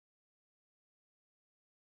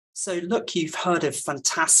So look, you've heard a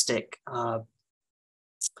fantastic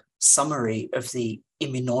summary of the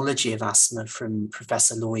immunology of asthma from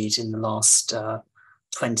Professor Lloyd in the last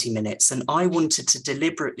 20 minutes. And I wanted to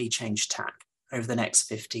deliberately change tack over the next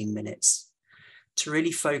 15 minutes to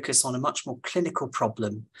really focus on a much more clinical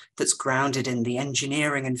problem that's grounded in the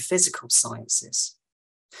engineering and physical sciences.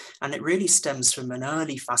 And it really stems from an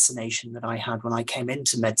early fascination that I had when I came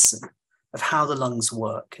into medicine of how the lungs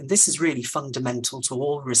work. And this is really fundamental to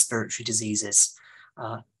all respiratory diseases,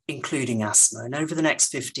 including asthma. And over the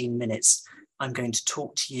next 15 minutes, I'm going to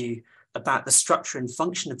talk to you about the structure and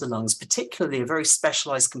function of the lungs, particularly a very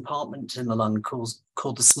specialized compartment in the lung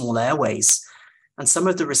called the small airways. And some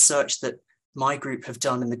of the research that my group have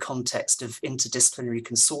done in the context of interdisciplinary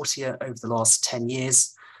consortia over the last 10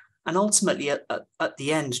 years. And ultimately, at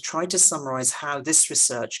the end, try to summarize how this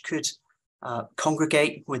research could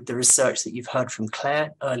congregate with the research that you've heard from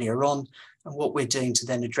Claire earlier on, and what we're doing to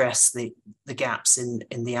then address the gaps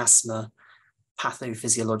in the asthma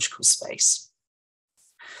pathophysiological space.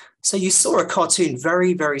 So you saw a cartoon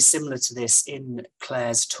very, very similar to this in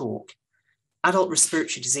Claire's talk. Adult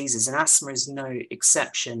respiratory diseases, and asthma is no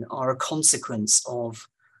exception, are a consequence of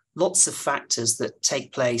lots of factors that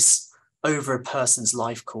take place over a person's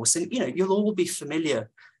life course. And you'll all be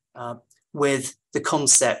familiar with the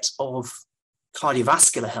concept of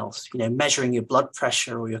cardiovascular health, measuring your blood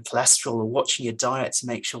pressure or your cholesterol or watching your diet to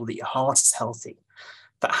make sure that your heart is healthy.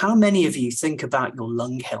 But how many of you think about your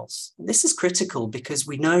lung health? And this is critical because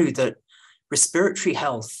we know that respiratory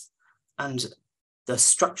health and the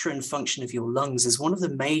structure and function of your lungs is one of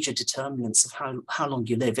the major determinants of how long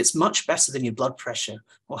you live. It's much better than your blood pressure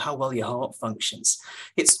or how well your heart functions.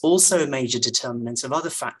 It's also a major determinant of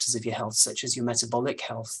other factors of your health, such as your metabolic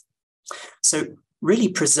health. So really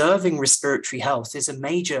preserving respiratory health is a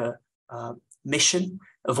major mission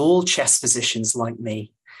of all chest physicians like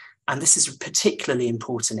me. And this is particularly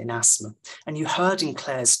important in asthma. And you heard in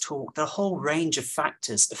Claire's talk that a whole range of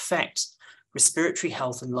factors affect respiratory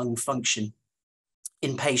health and lung function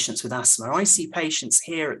in patients with asthma. I see patients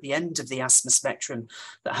here at the end of the asthma spectrum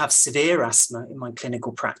that have severe asthma in my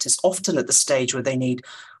clinical practice, often at the stage where they need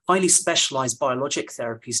highly specialized biologic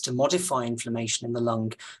therapies to modify inflammation in the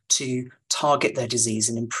lung to target their disease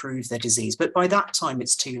and improve their disease. But by that time,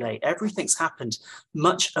 it's too late. Everything's happened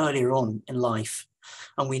much earlier on in life.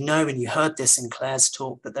 And we know, and you heard this in Claire's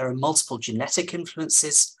talk, that there are multiple genetic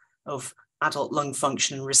influences of adult lung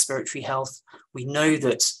function and respiratory health. We know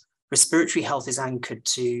that respiratory health is anchored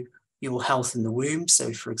to your health in the womb.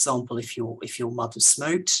 So for example, if your mother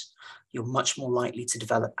smoked, you're much more likely to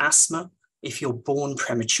develop asthma. If you're born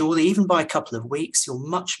prematurely, even by a couple of weeks, you're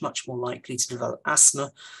much, much more likely to develop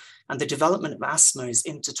asthma. And the development of asthma is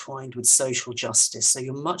intertwined with social justice. So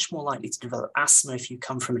you're much more likely to develop asthma if you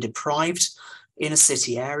come from a deprived inner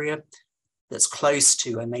city area that's close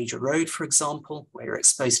to a major road, for example, where you're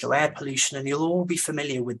exposed to air pollution. And you'll all be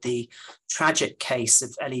familiar with the tragic case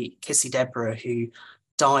of Ellie Kissy-Deborah, who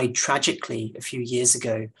died tragically a few years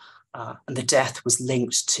ago. And the death was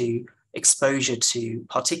linked to exposure to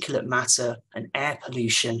particulate matter and air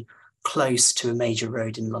pollution close to a major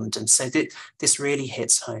road in London. So this really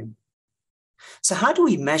hits home. So how do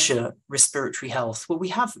we measure respiratory health? Well, we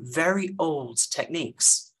have very old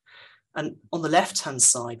techniques. And on the left-hand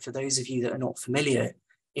side, for those of you that are not familiar,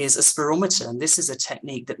 is a spirometer. And this is a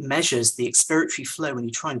technique that measures the expiratory flow when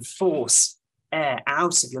you try and force air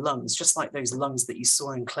out of your lungs, just like those lungs that you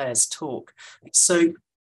saw in Claire's talk. So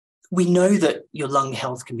we know that your lung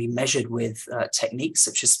health can be measured with techniques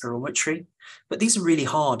such as spirometry, but these are really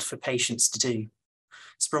hard for patients to do.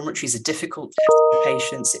 Spirometry is a difficult test for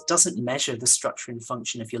patients. It doesn't measure the structure and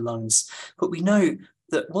function of your lungs, but we know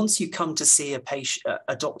that once you come to see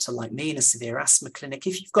a doctor like me in a severe asthma clinic,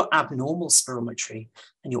 if you've got abnormal spirometry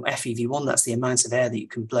and your FEV1, that's the amount of air that you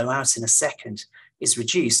can blow out in a second, is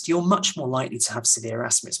reduced, you're much more likely to have severe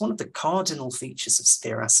asthma. It's one of the cardinal features of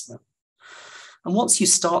severe asthma. And once you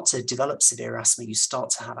start to develop severe asthma, you start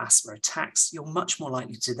to have asthma attacks, you're much more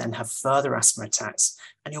likely to then have further asthma attacks,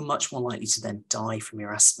 and you're much more likely to then die from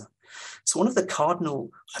your asthma. So one of the cardinal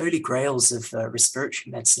holy grails of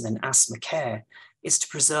respiratory medicine and asthma care is to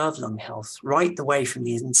preserve lung health right the way from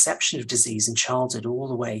the inception of disease in childhood all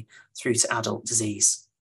the way through to adult disease.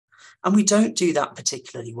 And we don't do that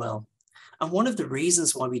particularly well. And one of the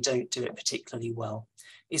reasons why we don't do it particularly well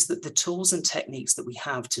is that the tools and techniques that we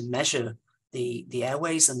have to measure the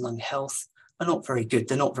airways and lung health are not very good.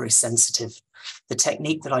 They're not very sensitive. The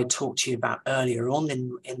technique that I talked to you about earlier on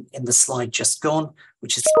in the slide just gone,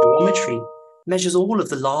 which is spirometry, measures all of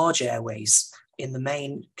the large airways in the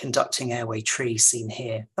main conducting airway tree seen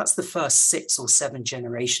here. That's the first 6 or 7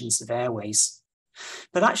 generations of airways.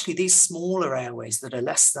 But actually these smaller airways that are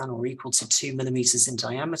less than or equal to 2 millimeters in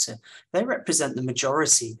diameter, they represent the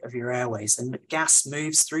majority of your airways, and gas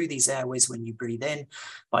moves through these airways when you breathe in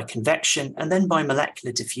by convection and then by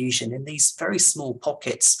molecular diffusion in these very small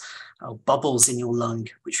pockets or bubbles in your lung,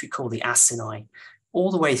 which we call the acini,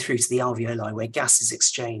 all the way through to the alveoli where gas is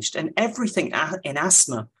exchanged. And everything in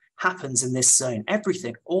asthma happens in this zone.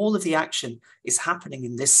 Everything, all of the action is happening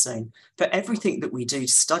in this zone. For everything that we do to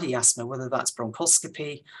study asthma, whether that's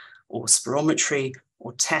bronchoscopy or spirometry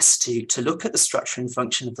or tests to look at the structure and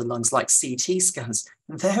function of the lungs like CT scans,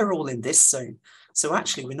 they're all in this zone. So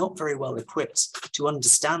actually we're not very well equipped to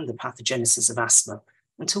understand the pathogenesis of asthma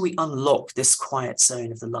until we unlock this quiet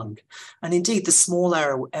zone of the lung. And indeed, the small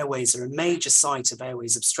airways are a major site of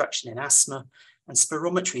airways obstruction in asthma, and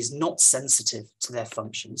spirometry is not sensitive to their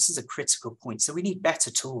function. This is a critical point. So we need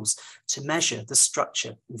better tools to measure the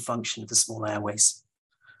structure and function of the small airways.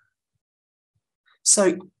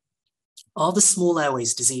 So are the small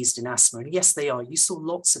airways diseased in asthma? And yes, they are. You saw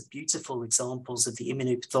lots of beautiful examples of the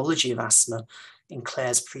immunopathology of asthma in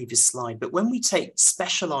Claire's previous slide. But when we take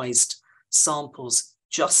specialized samples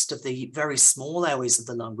just of the very small airways of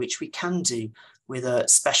the lung, which we can do with a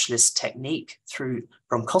specialist technique through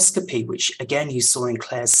bronchoscopy, which again you saw in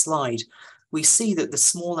Claire's slide, we see that the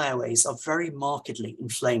small airways are very markedly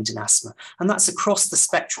inflamed in asthma. And that's across the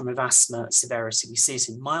spectrum of asthma severity. We see it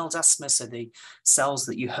in mild asthma, so the cells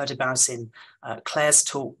that you heard about in Claire's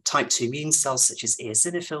talk, type 2 immune cells such as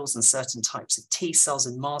eosinophils and certain types of T cells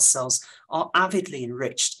and mast cells are avidly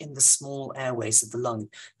enriched in the small airways of the lung,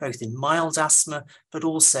 both in mild asthma, but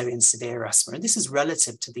also in severe asthma. And this is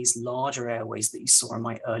relative to these larger airways that you saw on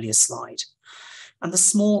my earlier slide. And the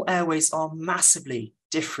small airways are massively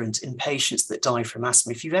different in patients that die from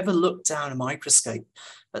asthma. If you've ever looked down a microscope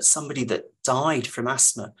at somebody that died from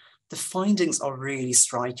asthma, the findings are really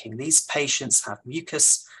striking. These patients have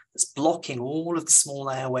mucus that's blocking all of the small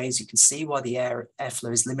airways. You can see why the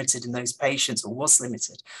airflow is limited in those patients, or was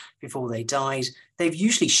limited before they died. They've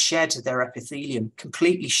usually shed their epithelium,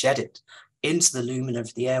 completely shed it into the lumen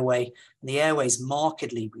of the airway, and the airway is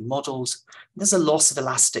markedly remodeled. There's a loss of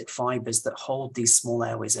elastic fibers that hold these small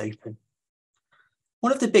airways open.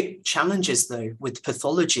 One of the big challenges, though, with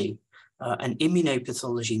pathology and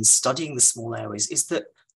immunopathology in studying the small airways is that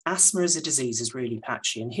asthma as a disease is really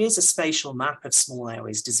patchy. And here's a spatial map of small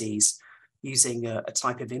airways disease using a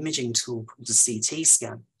type of imaging tool called a CT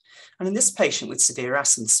scan. And in this patient with severe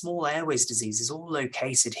asthma, small airways disease is all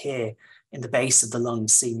located here in the base of the lung,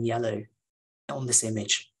 seen yellow on this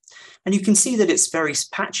image. And you can see that it's very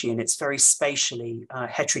patchy and it's very spatially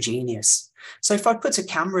heterogeneous. So if I put a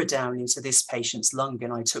camera down into this patient's lung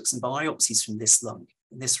and I took some biopsies from this lung,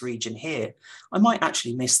 in this region here, I might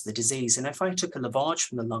actually miss the disease. And if I took a lavage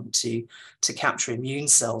from the lung to capture immune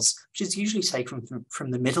cells, which is usually taken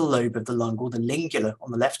from the middle lobe of the lung or the lingula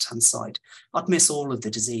on the left-hand side, I'd miss all of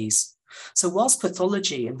the disease. So whilst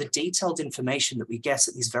pathology and the detailed information that we get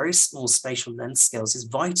at these very small spatial length scales is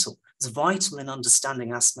vital, it's vital in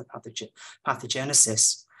understanding asthma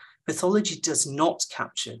pathogenesis, pathology does not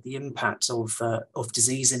capture the impact of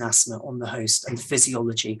disease in asthma on the host and the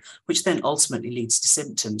physiology, which then ultimately leads to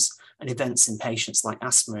symptoms and events in patients like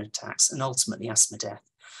asthma attacks and ultimately asthma death.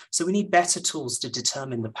 So we need better tools to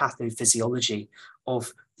determine the pathophysiology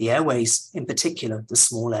of the airways, in particular, the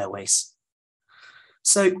small airways.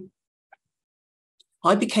 So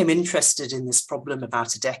I became interested in this problem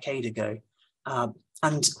about a decade ago,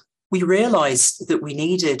 and we realized that we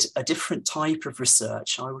needed a different type of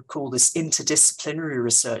research. I would call this interdisciplinary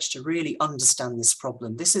research to really understand this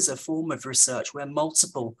problem. This is a form of research where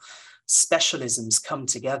multiple specialisms come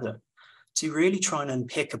together to really try and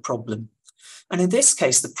unpick a problem. And in this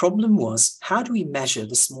case, the problem was, how do we measure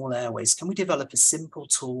the small airways? Can we develop a simple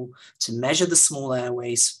tool to measure the small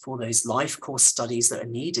airways for those life course studies that are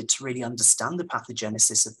needed to really understand the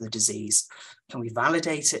pathogenesis of the disease? Can we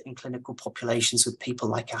validate it in clinical populations with people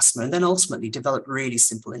like asthma, and then ultimately develop really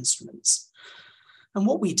simple instruments? And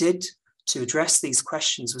what we did to address these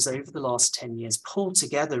questions was, over the last 10 years, pull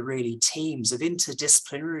together really teams of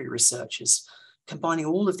interdisciplinary researchers, combining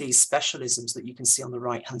all of these specialisms that you can see on the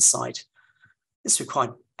right-hand side. This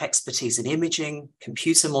required expertise in imaging,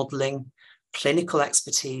 computer modeling, clinical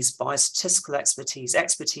expertise, biostatistical expertise,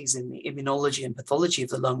 expertise in the immunology and pathology of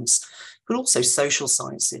the lungs, but also social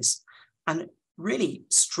sciences, and really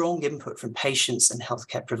strong input from patients and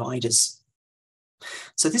healthcare providers.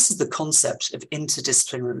 So this is the concept of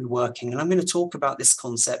interdisciplinary working, and I'm going to talk about this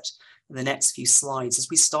concept in the next few slides as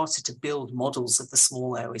we started to build models of the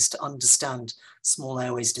small airways to understand small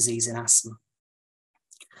airways disease in asthma.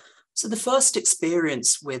 So the first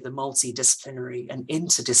experience with a multidisciplinary and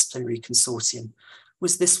interdisciplinary consortium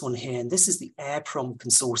was this one here, and this is the Airprom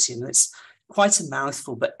consortium. It's quite a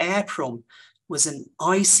mouthful, but Airprom was an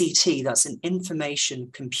ICT, that's an Information,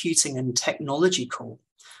 Computing and Technology call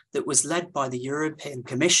that was led by the European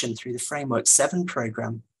Commission through the Framework 7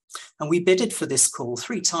 programme. And we bidded for this call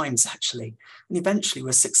 3 times actually, and eventually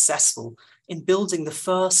were successful in building the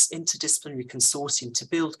first interdisciplinary consortium to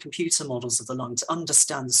build computer models of the lung to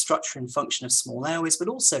understand the structure and function of small airways, but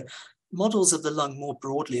also models of the lung more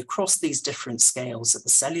broadly across these different scales, at the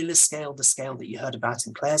cellular scale, the scale that you heard about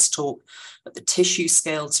in Claire's talk, at the tissue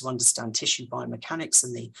scale to understand tissue biomechanics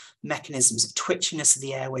and the mechanisms of twitchiness of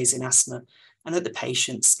the airways in asthma, and at the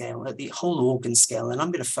patient scale, at the whole organ scale. And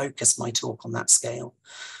I'm going to focus my talk on that scale.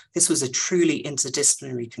 This was a truly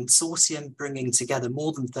interdisciplinary consortium bringing together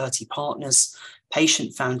more than 30 partners,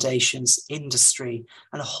 patient foundations, industry,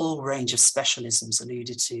 and a whole range of specialisms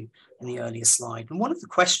alluded to in the earlier slide. And one of the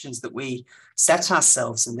questions that we set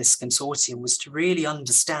ourselves in this consortium was to really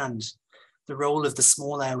understand the role of the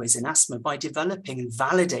small airways in asthma by developing and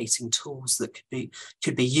validating tools that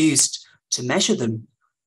could be used to measure them,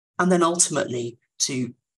 and then ultimately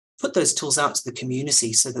to put those tools out to the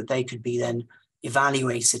community so that they could be then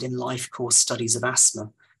evaluated in life course studies of asthma,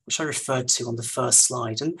 which I referred to on the first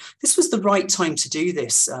slide. And this was the right time to do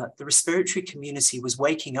this. The respiratory community was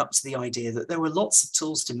waking up to the idea that there were lots of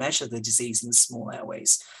tools to measure the disease in the small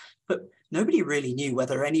airways, but nobody really knew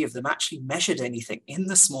whether any of them actually measured anything in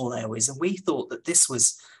the small airways. And we thought that this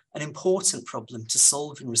was an important problem to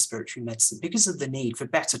solve in respiratory medicine because of the need for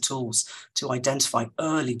better tools to identify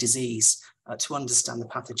early disease, to understand the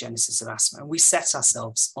pathogenesis of asthma. And we set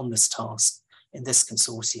ourselves on this task in this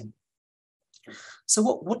consortium. So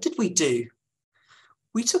what did we do?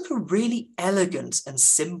 We took a really elegant and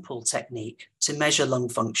simple technique to measure lung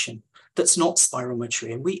function that's not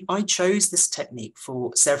spirometry. And I chose this technique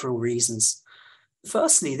for several reasons.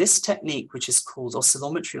 Firstly, this technique, which is called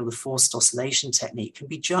oscillometry or the forced oscillation technique, can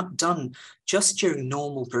be done just during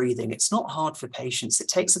normal breathing. It's not hard for patients. It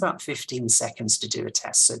takes about 15 seconds to do a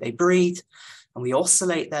test. So they breathe and we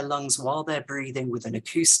oscillate their lungs while they're breathing with an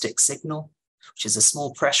acoustic signal, which is a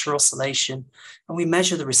small pressure oscillation, and we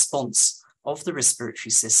measure the response of the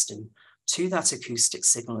respiratory system to that acoustic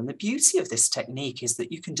signal. And the beauty of this technique is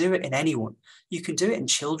that you can do it in anyone. You can do it in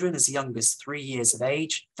children as young as 3 years of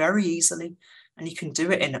age, very easily, and you can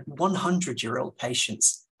do it in 100-year-old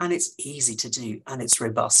patients, and it's easy to do, and it's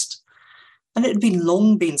robust. And it had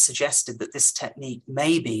long been suggested that this technique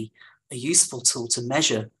may be a useful tool to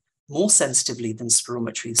measure more sensitively than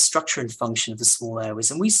spirometry, the structure and function of the small airways.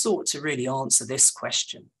 And we sought to really answer this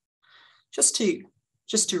question. Just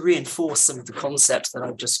to reinforce some of the concepts that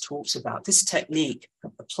I've just talked about, this technique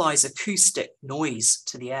applies acoustic noise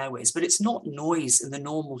to the airways, but it's not noise in the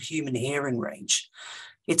normal human hearing range.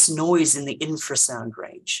 It's noise in the infrasound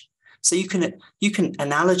range. So you can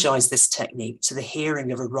analogize this technique to the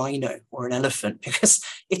hearing of a rhino or an elephant because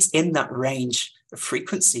it's in that range of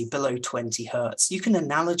frequency below 20 hertz. You can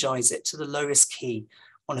analogize it to the lowest key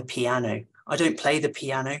on a piano. I don't play the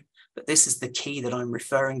piano, but this is the key that I'm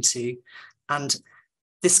referring to. And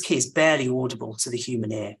this key is barely audible to the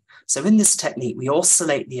human ear. So in this technique, we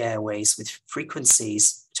oscillate the airways with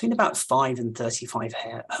frequencies between about 5 and 35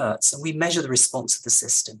 hertz, and we measure the response of the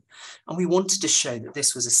system. And we wanted to show that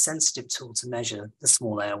this was a sensitive tool to measure the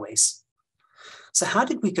small airways. So how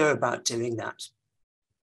did we go about doing that?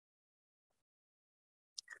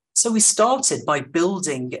 So we started by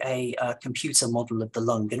building a computer model of the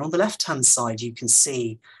lung. And on the left-hand side, you can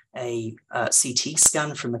see a CT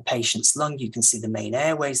scan from a patient's lung. You can see the main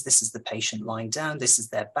airways. This is the patient lying down. This is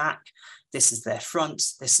their back. This is their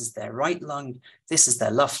front. This is their right lung. This is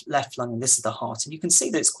their left lung. And this is the heart. And you can see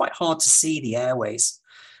that it's quite hard to see the airways.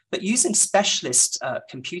 But using specialist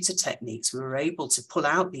computer techniques, we were able to pull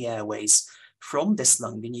out the airways from this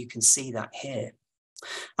lung. And you can see that here.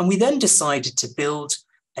 And we then decided to build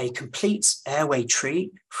a complete airway tree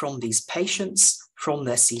from these patients from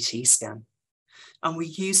their CT scan. And we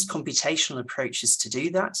used computational approaches to do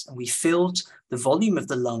that. And we filled the volume of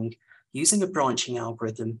the lung using a branching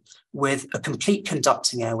algorithm with a complete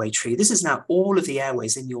conducting airway tree. This is now all of the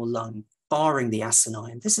airways in your lung, barring the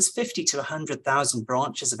acini. And this is 50 to 100,000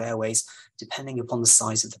 branches of airways, depending upon the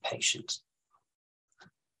size of the patient.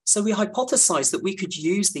 So we hypothesized that we could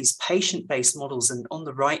use these patient-based models. And on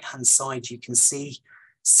the right-hand side, you can see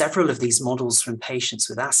several of these models from patients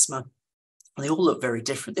with asthma. They all look very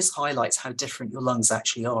different. This highlights how different your lungs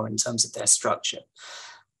actually are in terms of their structure.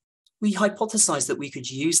 We hypothesized that we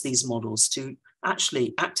could use these models to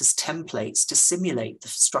actually act as templates to simulate the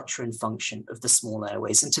structure and function of the small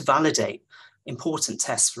airways and to validate important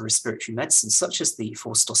tests for respiratory medicine, such as the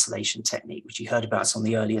forced oscillation technique, which you heard about on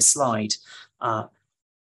the earlier slide,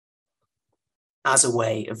 as a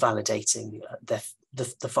way of validating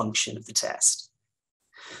the function of the test.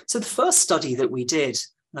 So the first study that we did,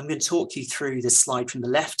 and I'm going to talk you through this slide from the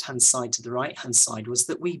left-hand side to the right-hand side, was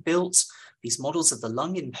that we built these models of the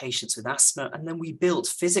lung in patients with asthma, and then we built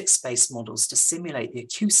physics-based models to simulate the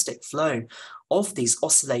acoustic flow of these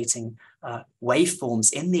oscillating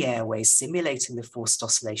waveforms in the airways, simulating the forced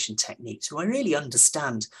oscillation technique to really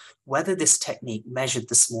understand whether this technique measured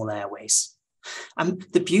the small airways. And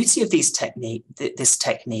the beauty of this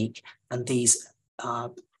technique and these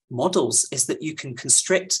models is that you can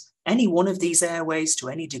constrict any one of these airways to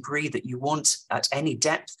any degree that you want at any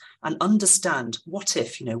depth and understand what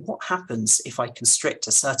happens if I constrict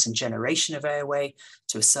a certain generation of airway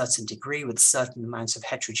to a certain degree with a certain amount of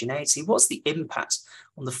heterogeneity. What's the impact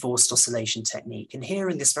on the forced oscillation technique? And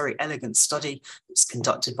here in this very elegant study, it's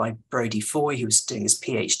conducted by Brodie Foy, who was doing his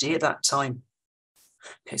PhD at that time,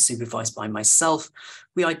 supervised by myself,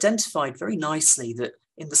 we identified very nicely that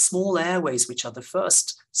in the small airways, which are the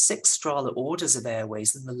first 6 Strahler orders of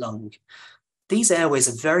airways in the lung, these airways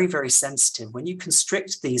are very, very sensitive. When you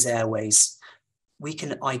constrict these airways, we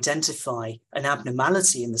can identify an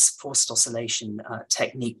abnormality in this forced oscillation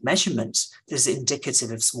technique measurement that is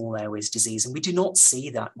indicative of small airways disease. And we do not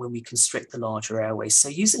see that when we constrict the larger airways. So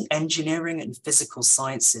using engineering and physical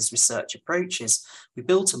sciences research approaches, we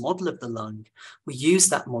built a model of the lung. We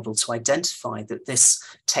used that model to identify that this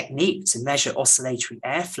technique to measure oscillatory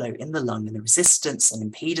airflow in the lung and the resistance and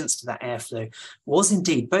impedance to that airflow was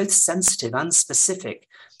indeed both sensitive and specific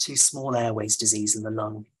to small airways disease in the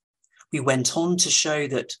lung. We went on to show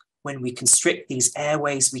that when we constrict these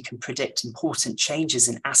airways, we can predict important changes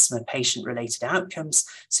in asthma patient-related outcomes,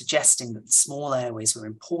 suggesting that the small airways were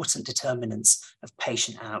important determinants of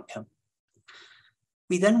patient outcome.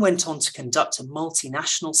 We then went on to conduct a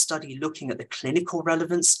multinational study looking at the clinical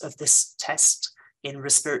relevance of this test in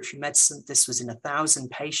respiratory medicine. This was in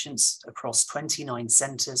 1,000 patients across 29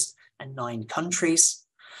 centers and 9 countries.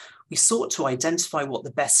 We sought to identify what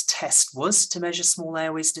the best test was to measure small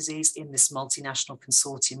airways disease in this multinational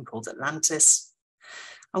consortium called Atlantis.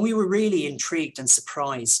 And we were really intrigued and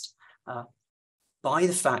surprised by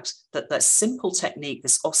the fact that that simple technique,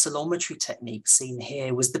 this oscillometry technique seen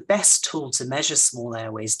here, was the best tool to measure small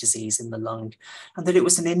airways disease in the lung, and that it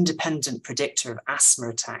was an independent predictor of asthma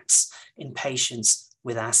attacks in patients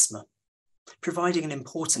with asthma, providing an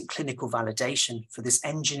important clinical validation for this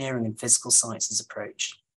engineering and physical sciences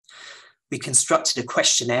approach. We constructed a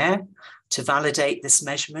questionnaire to validate this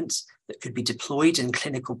measurement that could be deployed in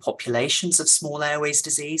clinical populations of small airways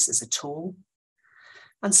disease as a tool.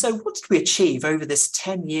 And so what did we achieve over this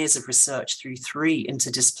 10 years of research through 3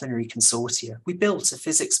 interdisciplinary consortia? We built a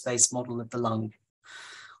physics-based model of the lung.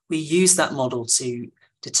 We used that model to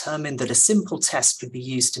determine that a simple test could be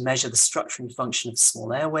used to measure the structure and function of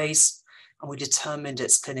small airways, and we determined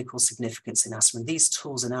its clinical significance in asthma. And these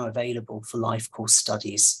tools are now available for life course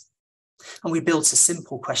studies. And we built a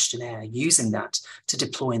simple questionnaire using that to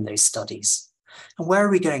deploy in those studies. And where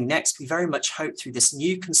are we going next? We very much hope through this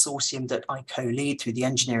new consortium that I co-lead through the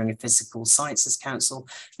Engineering and Physical Sciences Council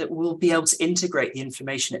that we'll be able to integrate the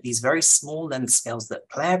information at these very small length scales that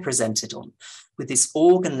Claire presented on with this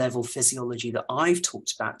organ level physiology that I've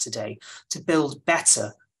talked about today to build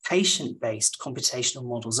better patient-based computational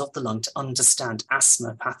models of the lung to understand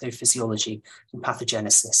asthma pathophysiology and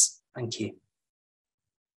pathogenesis. Thank you.